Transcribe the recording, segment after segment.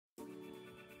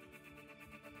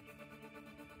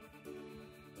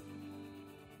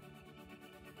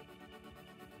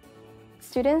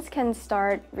Students can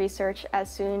start research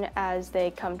as soon as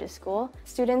they come to school.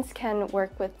 Students can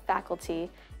work with faculty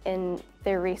in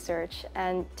their research,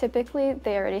 and typically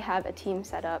they already have a team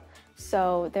set up,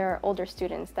 so there are older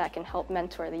students that can help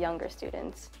mentor the younger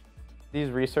students.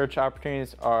 These research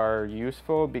opportunities are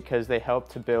useful because they help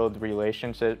to build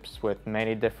relationships with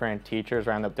many different teachers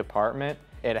around the department.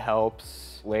 It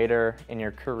helps later in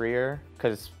your career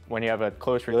because when you have a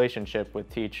close relationship with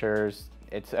teachers,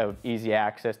 it's of easy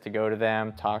access to go to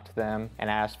them, talk to them, and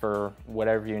ask for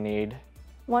whatever you need.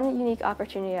 One unique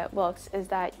opportunity at Wilkes is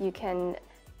that you can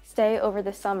stay over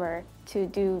the summer to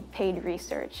do paid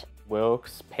research.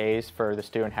 Wilkes pays for the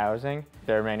student housing.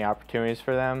 There are many opportunities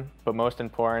for them, but most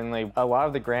importantly, a lot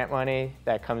of the grant money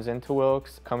that comes into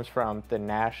Wilkes comes from the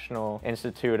National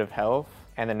Institute of Health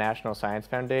and the National Science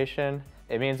Foundation.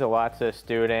 It means a lot to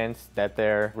students that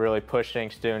they're really pushing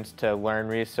students to learn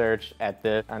research at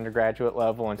the undergraduate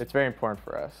level, and it's very important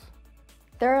for us.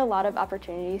 There are a lot of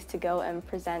opportunities to go and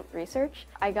present research.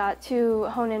 I got to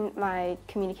hone in my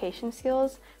communication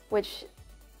skills, which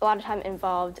a lot of time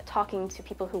involved talking to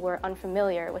people who were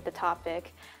unfamiliar with the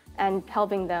topic and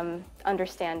helping them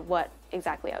understand what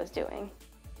exactly I was doing.